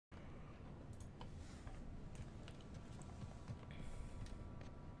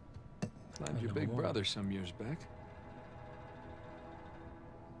Stabbed your big brother some years back.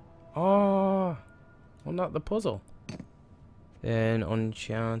 Oh, well, not the puzzle. Then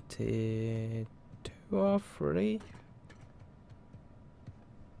Uncharted 2 or 3.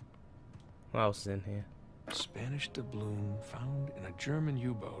 What else is in here? Spanish doubloon found in a German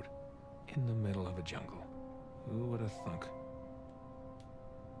U-boat in the middle of a jungle. Who would have thunk?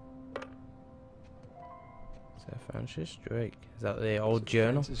 Sir Francis Drake. Is that the old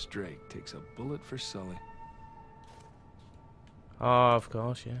journal? Francis Drake takes a bullet for Sully. Oh, of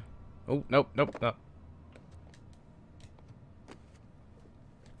course, yeah. Oh, nope, nope, no.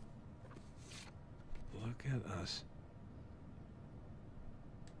 Look at us.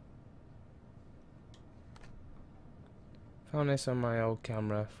 Found this on my old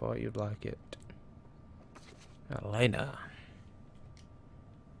camera. Thought you'd like it. Elena.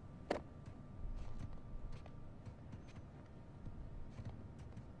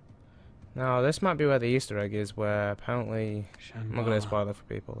 Now, this might be where the Easter egg is, where apparently... I'm not going to spoil it for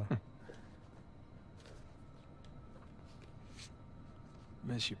people, though.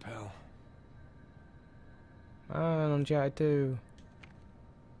 Miss you, pal. Ah, Uncharted 2.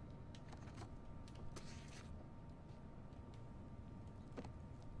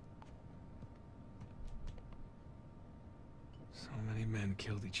 So many men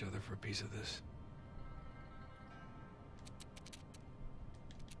killed each other for a piece of this.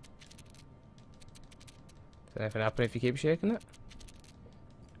 Does anything happen if you keep shaking it?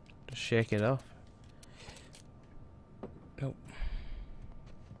 Just shake it off. Nope.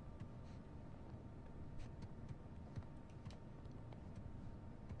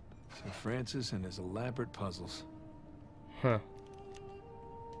 Sir Francis and his elaborate puzzles. Huh.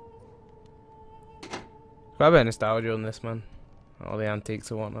 Quite a bit of nostalgia on this, man. All the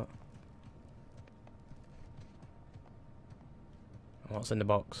antiques and whatnot. What's in the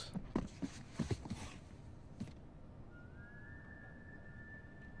box?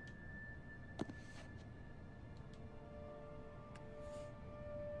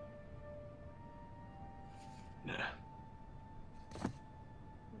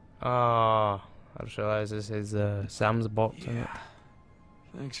 Ah, I just realised this is Sam's box, isn't it?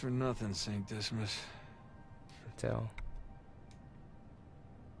 Thanks for nothing, St. Dismas. Tell.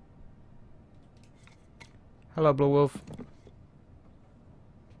 Hello, Blue Wolf.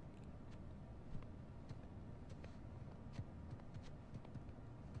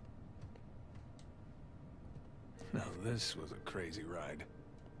 Now this was a crazy ride.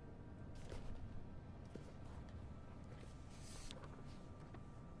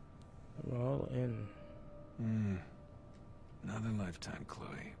 We're all in. Another lifetime,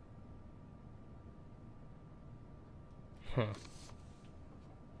 Chloe. Huh.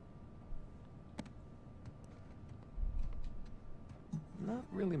 Not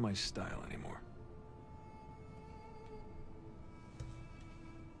really my style anymore.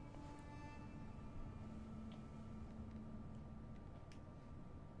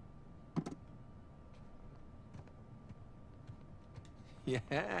 Yeah.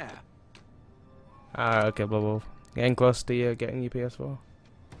 Ah, okay, Blue Wolf. Getting close to you getting your PS4. Here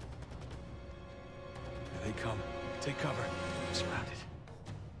they come. Take cover. I'm surrounded.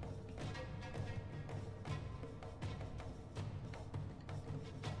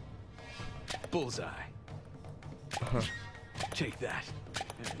 Bullseye. Take that.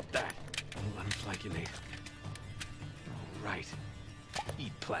 And that. Let me flagellate. All right.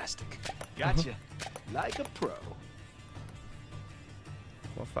 Eat plastic. Gotcha. Like a pro.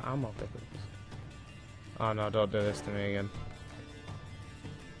 What for ammo pickles? Oh no, don't do this to me again.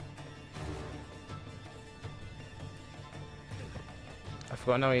 I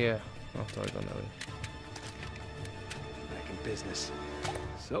forgot now you... Oh, sorry, don't know you. Back in business.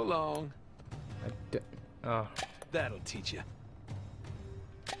 So long. Oh. That'll teach you.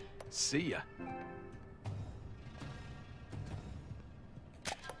 See ya.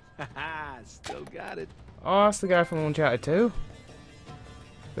 Haha, still got it. Oh, that's the guy from Uncharted 2.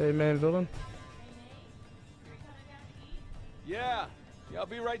 The main villain. Yeah, I'll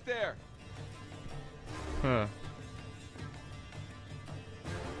be right there. Huh.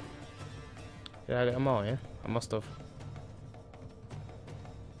 Did I get them all, yeah? I must have.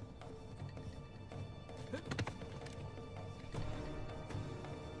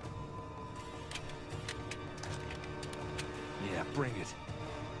 Yeah, bring it.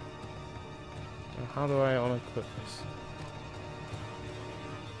 How do I unequip this?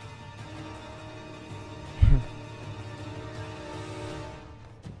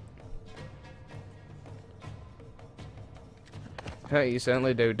 Yeah, you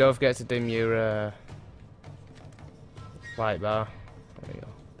certainly do. Don't forget to dim your light bar. There you go.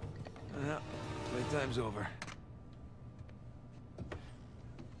 Yeah, playtime's over.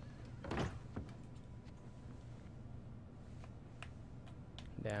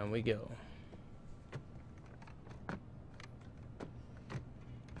 Down we go.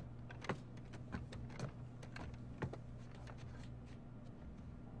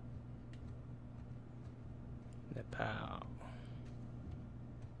 The pow.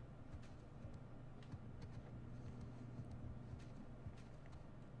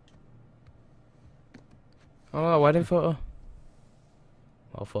 Oh, a wedding photo.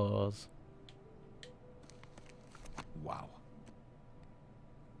 All photos. Wow.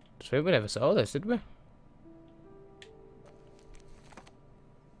 Sweet, we never saw this, did we? Now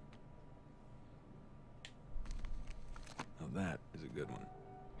that is a good one.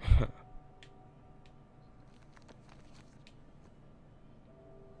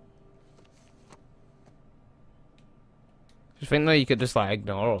 Just think that you could just like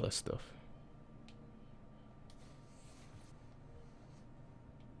ignore all this stuff.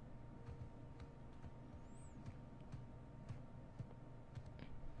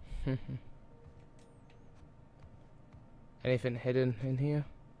 Anything hidden in here?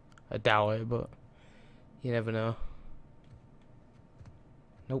 I doubt it, but you never know.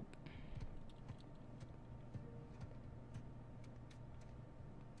 Nope.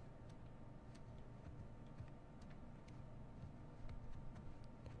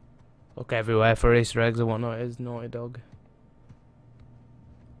 Look everywhere for Easter eggs and whatnot. It is Naughty Dog.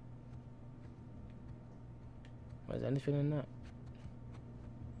 Is anything in that?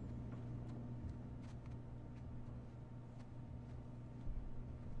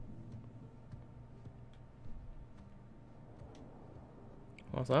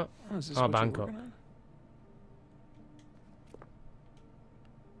 What's that? Oh, is this Oh, what you're Bangkok. working on?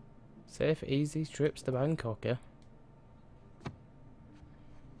 Safe, easy trips to Bangkok, yeah?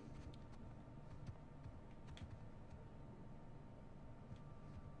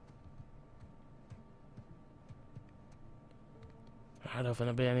 I don't think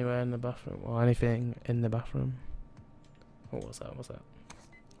I'll be anywhere in the bathroom or anything in the bathroom. Oh, what's that? What's that?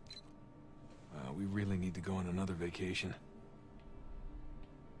 We really need to go on another vacation.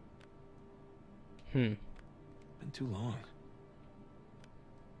 Hmm. Been too long.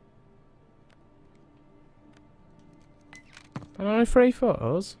 And only 3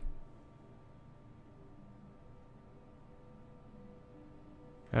 photos?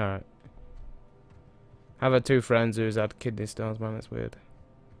 Alright. I've had 2 friends who's had kidney stones, man, it's weird.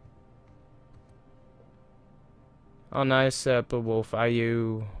 Oh, nice, Purple Wolf. Are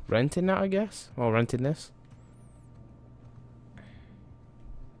you renting that, I guess? Or renting this?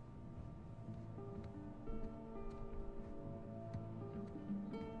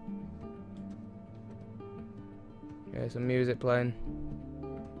 Okay, some music playing.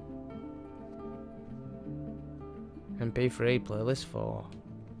 MP3 playlist 4.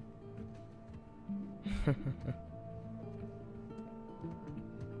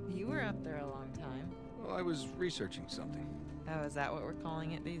 You were up there a long time. Well, I was researching something. Oh, is that what we're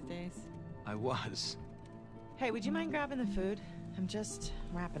calling it these days? I was. Hey, would you mind grabbing the food? I'm just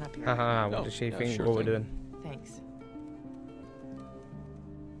wrapping up here. Haha, what Oh, does she yeah, think sure what we're thing. doing? Thanks.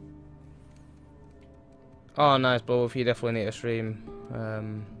 Oh, nice, Wolf. You definitely need to stream.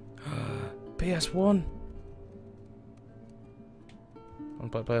 PS1. I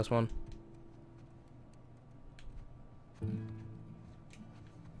want to play PS1.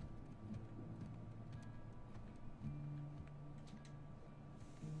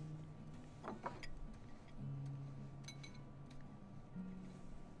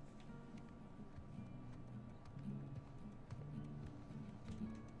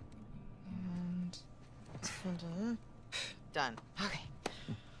 And done. Okay.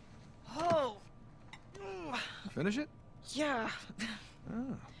 Oh. Finish it? Yeah.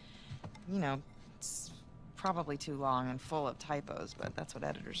 Oh. You know, it's probably too long and full of typos, but that's what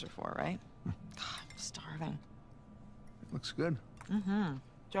editors are for, right? God, I'm starving. It looks good. Mm-hmm.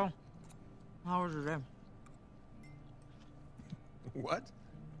 So, how was your day? What?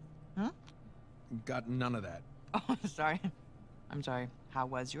 Huh? Got none of that. Oh, sorry. I'm sorry. How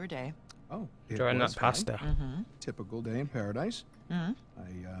was your day? Oh, it Trying was that fine. pasta. Mm-hmm. Typical day in paradise. Mm-hmm.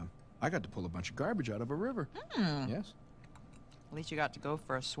 I got to pull a bunch of garbage out of a river. Yes. At least you got to go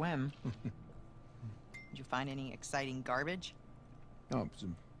for a swim. Did you find any exciting garbage? Oh, it was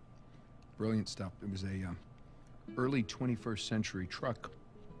some brilliant stuff. It was a early 21st century truck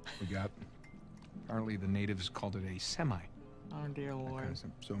we got. Apparently the natives called it a semi. Oh, dear That Lord. kind of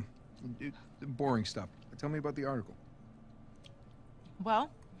stuff. So, boring stuff. Tell me about the article. Well,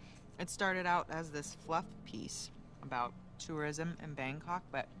 it started out as this fluff piece about tourism in Bangkok,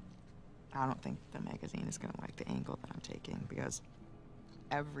 but I don't think the magazine is going to like the angle that I'm taking because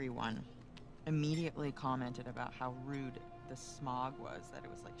everyone immediately commented about how rude the smog was, that it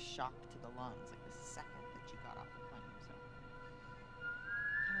was like shock to the lungs, like the second that you got off the plane. So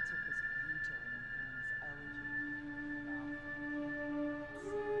kind of took this U-turn and doing this elegy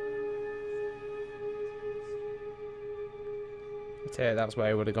Yeah, that's where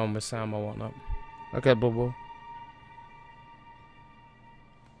he would have gone with Sam or whatnot. Okay, Bubble.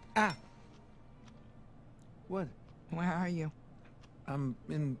 Ah! What? Where are you? I'm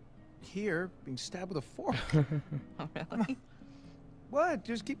in here being stabbed with a fork. Oh, really? What?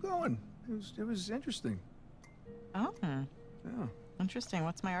 Just keep going. It was interesting. Oh, Yeah. interesting.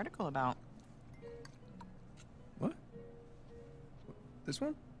 What's my article about? What? This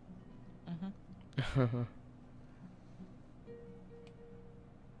one? Mm-hmm.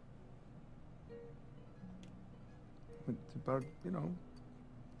 It's about, you know,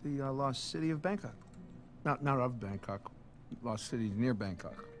 the lost city of Bangkok. Not of Bangkok. Lost city near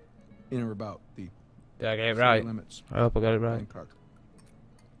Bangkok. In or about the Did I get it city right? limits. I hope I got it of right. Bangkok.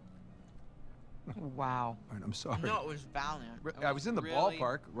 Wow. All right, I'm sorry. No, it was valiant. It I was in the really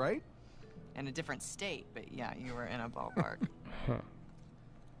ballpark, right? in a different state, but yeah, you were in a ballpark. Huh.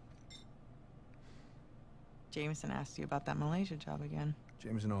 Jameson asked you about that Malaysia job again.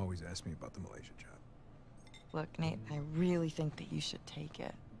 Jameson always asks me about the Malaysia job. Look, Nate, I really think that you should take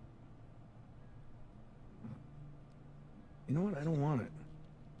it. You know what? I don't want it.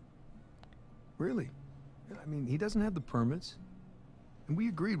 Really. I mean, he doesn't have the permits. And we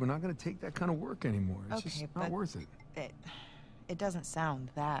agreed we're not going to take that kind of work anymore. It's just not worth it. It doesn't sound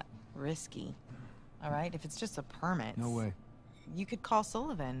that risky. All right? If it's just a permit. No way. You could call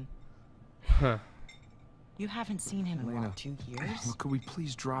Sullivan. Huh. You haven't seen him in, Elena, what, 2 years? Well, could we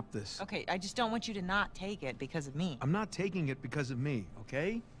please drop this? Okay, I just don't want you to not take it because of me. I'm not taking it because of me,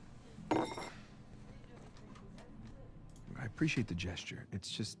 okay? I appreciate the gesture. It's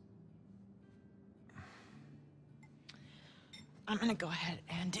just... I'm gonna go ahead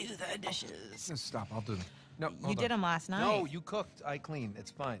and do the dishes. Stop, I'll do them. No, You did them last night. No, you cooked. I cleaned. It's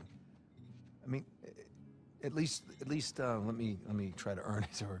fine. I mean, at least, let me try to earn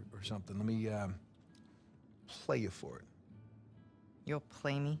it or something. Let me, play you for it. You'll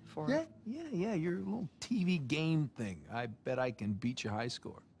play me for it? Yeah, your little TV game thing. I bet I can beat your high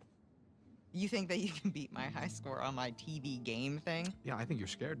score. You think that you can beat my high score on my TV game thing? Yeah, I think you're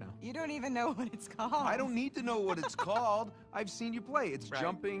scared now. You don't even know what it's called. I don't need to know what it's called. I've seen you play. It's Right.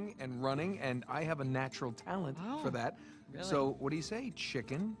 jumping and running, and I have a natural talent for that. really? So, what do you say,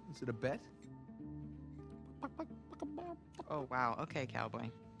 chicken? Is it a bet? Oh, wow. Okay, cowboy.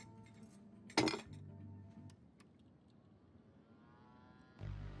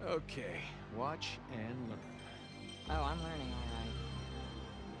 Okay, watch and learn. Oh, I'm learning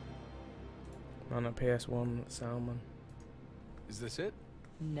all On a PS1 Salmon. Is this it? right.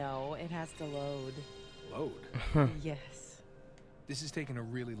 No, it has to load. Load. Yes. This is taking a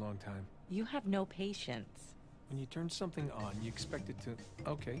really long time. You have no patience. When you turn something on, you expect it to...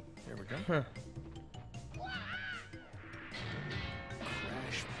 Okay, there we go. Huh.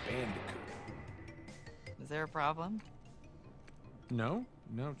 Crash Bandicoot. Is there a problem? No,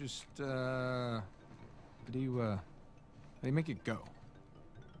 just, how do you make it go?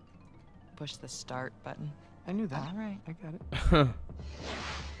 Push the start button. I knew that. All right. I got it.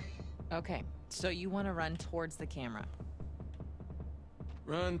 Okay, so you want to run towards the camera.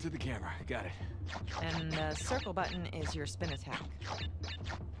 Run to the camera. Got it. And the circle button is your spin attack.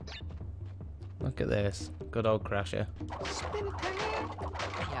 Look at this. Good old Crasher. Spin attack.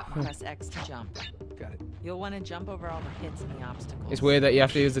 Yeah, press X to jump. Got it. You'll want to jump over all the pits and the obstacles. It's weird that you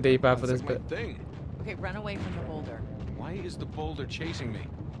have to use the D-pad for this That's bit. like my thing. Okay, run away from the boulder. Why is the boulder chasing me?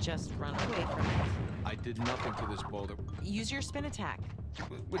 Just run away from it. I did nothing to this boulder. Use your spin attack.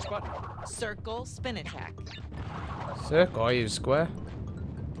 Which button? Circle, spin attack. Circle, I use square.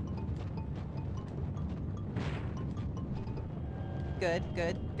 Good,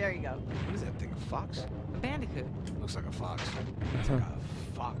 good. There you go. What is that thing? A fox? A bandicoot. Looks like a fox. It's like a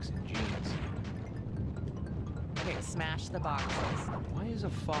fox in jeans. Okay, smash the boxes. Why is a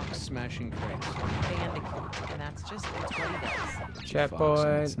fox smashing crates? Bandicoot, and that's just it's what he does. Checkpoint.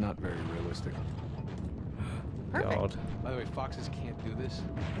 It's not very realistic. Perfect. God. By the way, foxes can't do this.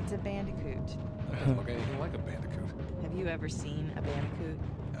 It's a bandicoot. It doesn't look anything like a bandicoot. Have you ever seen a bandicoot?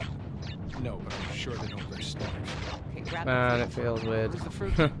 No, but I'm sure they don't wear sneakers. Okay, grab Man, the it feels weird. Where's the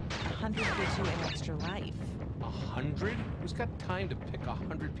fruit? 100 gives you an extra life. 100? Who's got time to pick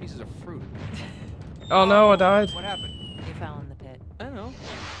 100 pieces of fruit? Oh no, I died. What happened? You fell in the pit. I don't know.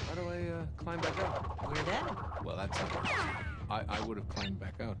 How do I climb back out? You're dead. Well, that's not I would have climbed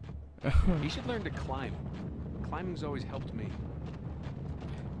back out. He should learn to climb. Climbing's always helped me.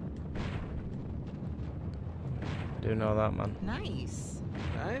 I do know that, man. Nice.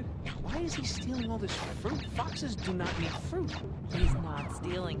 Right? Why is he stealing all this fruit? Foxes do not need fruit. He's not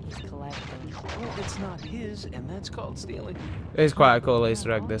stealing, he's collecting. Well, it's not his, and that's called stealing. It's quite a cool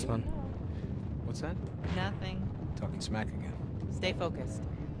Easter egg, this one. What's that? Nothing. Talking smack again. Stay focused.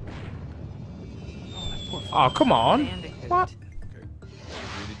 Oh, that poor Oh, come on. Bandicoot. What? Okay.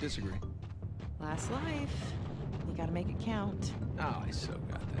 Agree to disagree. Last life. You gotta make it count. Oh, I so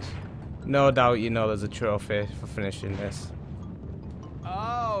got this. No doubt you know there's a trophy for finishing this.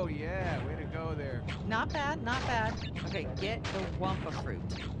 Oh, yeah. Way to go there. Not bad, not bad. Okay, get the Wumpa fruit.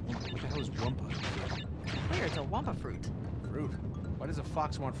 What the hell is Wumpa? Clear, it's a Wumpa fruit. Fruit? Why does a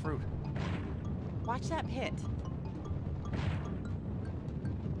fox want fruit? Watch that pit.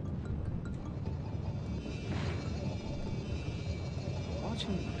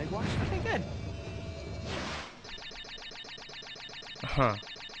 Watching. I watched. Okay, good. Huh.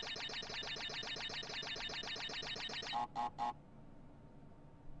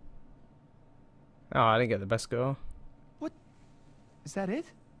 Oh, I didn't get the best score. What? Is that it?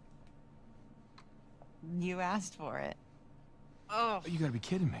 You asked for it. Oh. You gotta be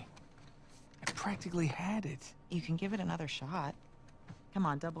kidding me. I practically had it. You can give it another shot. Come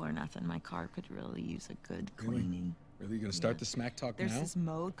on, double or nothing. My car could really use a good cleaning. Really? You gonna start the smack talk There's now? this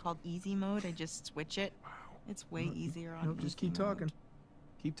mode called easy mode. I just switch it. Wow. It's way easier on No, just easy keep mode. talking.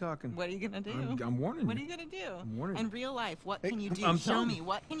 Keep talking. What are you gonna do? I'm warning What are you. you gonna do? I'm warning In you. real life, what Hey, can you do? I'm Show telling me. you.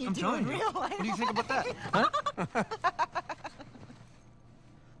 What can you I'm do telling in you. real life? What do you think about that? Huh?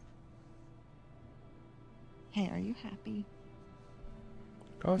 Hey, are you happy?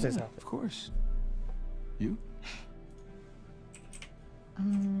 Of course it's Yeah, happening. of course. You?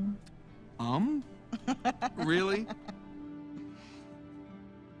 Really?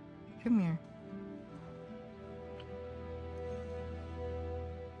 Come here.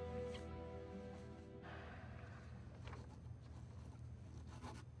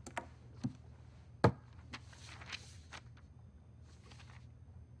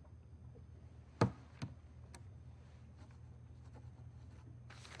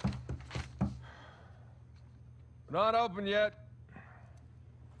 Not open yet.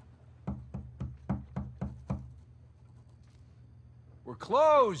 We're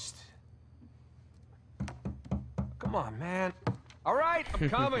closed. Come on, man. All right, I'm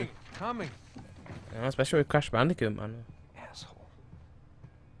coming. Coming. Yeah, especially with Crash Bandicoot, man. Asshole.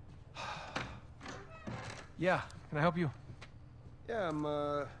 Yeah, can I help you? Yeah, I'm,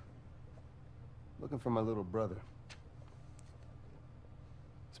 looking for my little brother.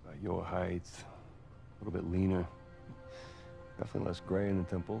 It's about your height, a little bit leaner. Definitely less gray in the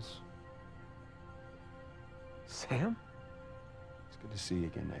temples. Sam? It's good to see you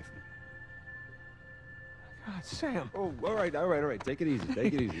again, Nathan. God, Sam. Oh, all right. Take it easy,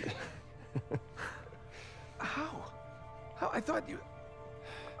 take it easy. How? How? I thought you...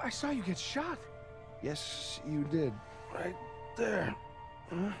 I saw you get shot. Yes, you did. Right there.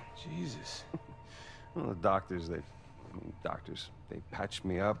 Huh? Jesus. Well, the doctors, they patched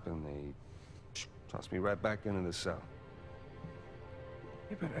me up and they tossed me right back into the cell.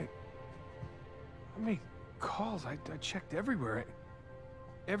 Yeah, but I made calls. I checked everywhere.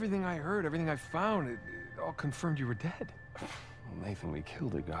 Everything I heard, everything I found, it all confirmed you were dead. Well, Nathan, we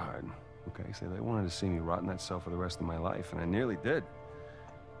killed a guard. Okay, so they wanted to see me rot in that cell for the rest of my life, and I nearly did.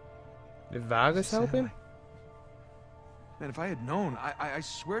 Did Vargas help him? Man, if I had known, I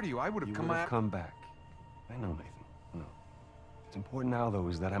swear to you, I would have You come would have out. come back. I know, Nathan. I know. What's important now, though,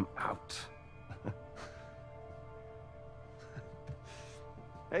 is that I'm out.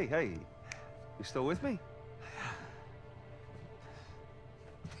 Hey, you still with me?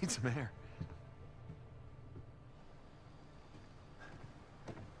 Need some air.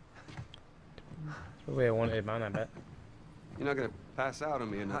 Probably a wanted man, I bet. You're not gonna pass out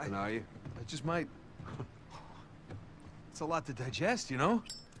on me or nothing, are you? I just might. It's a lot to digest, you know?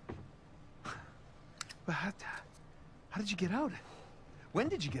 But how did you get out? When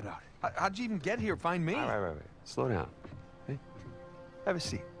did you get out? How'd you even get here? Find me? All right. Slow down. Okay? Have a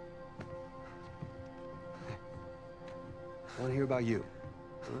seat. I want to hear about you.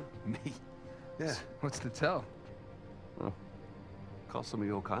 Huh? Me? Yeah. What's to tell? Well, call some of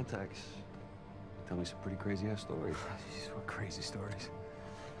your old contacts. Tell me some pretty crazy-ass stories. Jeez, what crazy stories.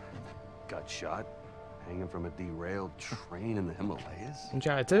 Got shot, hanging from a derailed train in the Himalayas.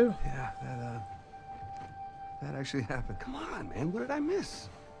 Uncharted 2? Yeah, that actually happened. Come on, man. What did I miss?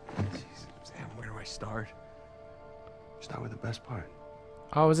 Jeez, Sam, where do I start? Start with the best part.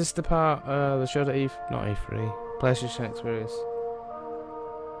 Oh, was this the part, the show that not E3, PlayStation Experience?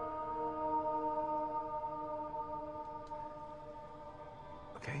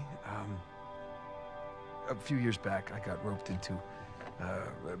 A few years back, I got roped into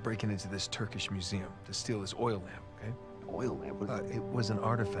breaking into this Turkish museum to steal this oil lamp, okay? Oil lamp? It was an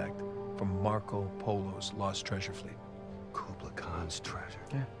artifact from Marco Polo's lost treasure fleet. Kublai Khan's treasure.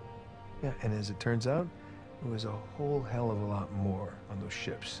 Yeah. Yeah, and as it turns out, there was a whole hell of a lot more on those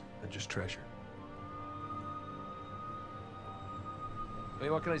ships than just treasure. I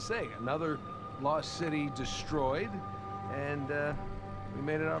mean, what can I say? Another lost city destroyed, and we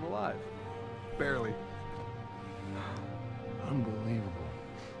made it out alive. Barely. Unbelievable.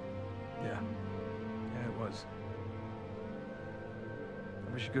 Yeah. Yeah, it was.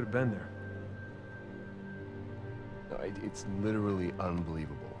 I wish you could have been there. No, it's literally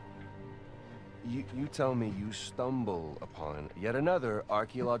unbelievable. You tell me you stumble upon yet another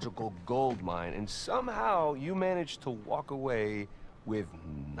archaeological gold mine, and somehow you manage to walk away with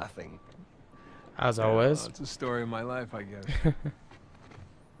nothing. As always. It's a story of my life, I guess.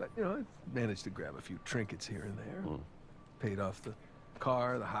 But, you know, I managed to grab a few trinkets here and there. Paid off the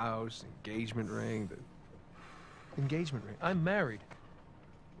car, the house, engagement ring, the engagement ring. I'm married.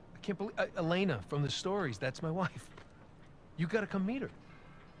 I can't believe... Elena from the stories, that's my wife. You gotta come meet her.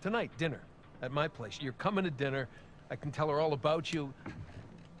 Tonight, dinner. At my place. You're coming to dinner. I can tell her all about you.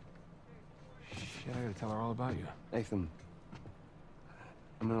 Shit, I gotta tell her all about you. Nathan,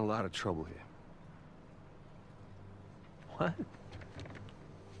 I'm in a lot of trouble here. What?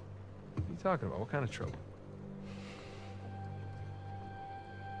 What are you talking about? What kind of trouble?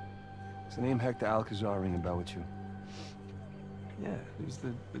 Does the name Hector Alcazar ring a bell with you? Yeah, he's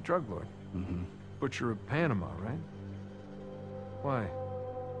the drug lord. Mm-hmm. Butcher of Panama, right? Why?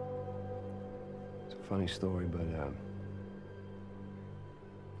 It's a funny story, but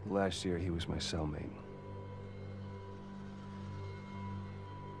last year he was my cellmate.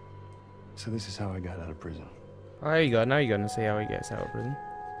 So this is how I got out of prison. Oh, there you go. Now you're going to see how he gets out of prison.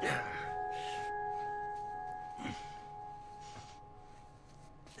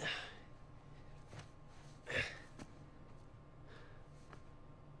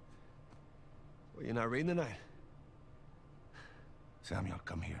 Well, you're not reading tonight? Samuel,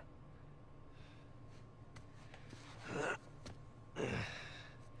 come here.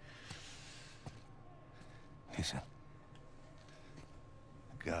 Listen.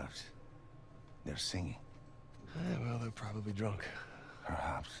 The guards, they're singing. Well, they're probably drunk.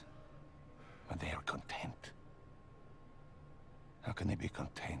 Perhaps. But they are content. How can they be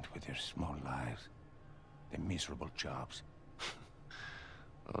content with their small lives? Their miserable jobs?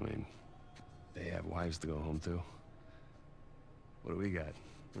 I mean, they have wives to go home to. What do we got?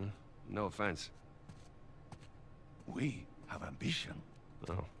 Huh? No offense. We have ambition.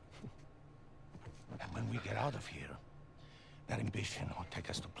 Oh. And when we get out of here, that ambition will take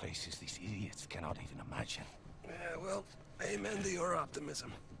us to places these idiots cannot even imagine. Yeah, well, amen to your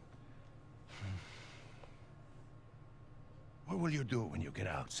optimism. What will you do when you get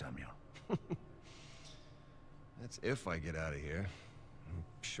out, Samuel? That's if I get out of here. I'm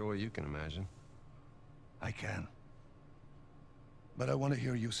sure you can imagine. I can. But I want to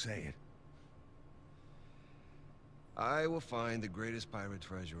hear you say it. I will find the greatest pirate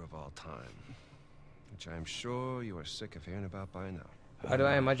treasure of all time, which I am sure you are sick of hearing about by now. Why do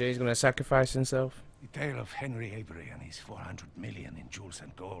I imagine he's going to sacrifice himself? The tale of Henry Avery and his 400 million in jewels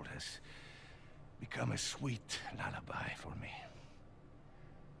and gold has become a sweet lullaby for me.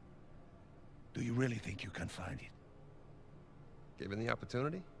 Do you really think you can find it? Given the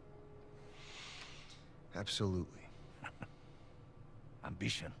opportunity? Absolutely.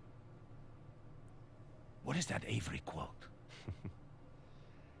 Ambition. What is that Avery quote?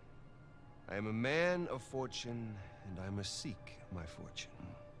 I am a man of fortune, and I must seek my fortune.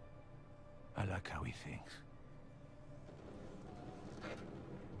 I like how he thinks.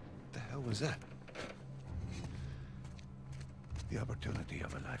 What the hell was that? The opportunity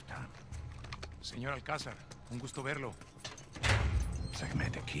of a lifetime. Señor Alcázar, un gusto verlo. Sáqueme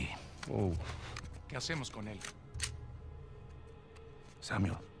de aquí. Oh. ¿Qué hacemos con él?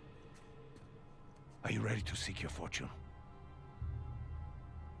 Samuel, are you ready to seek your fortune?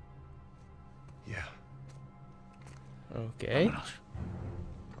 Yeah. Okay. Vámonos.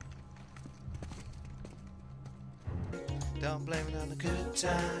 Don't blame it on the good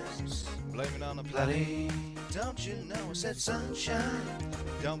times, blame it on the Platty. Don't you know I said sunshine?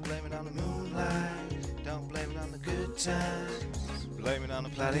 Don't blame it on the moonlight, don't blame it on the good times, blame it on the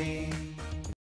Platty.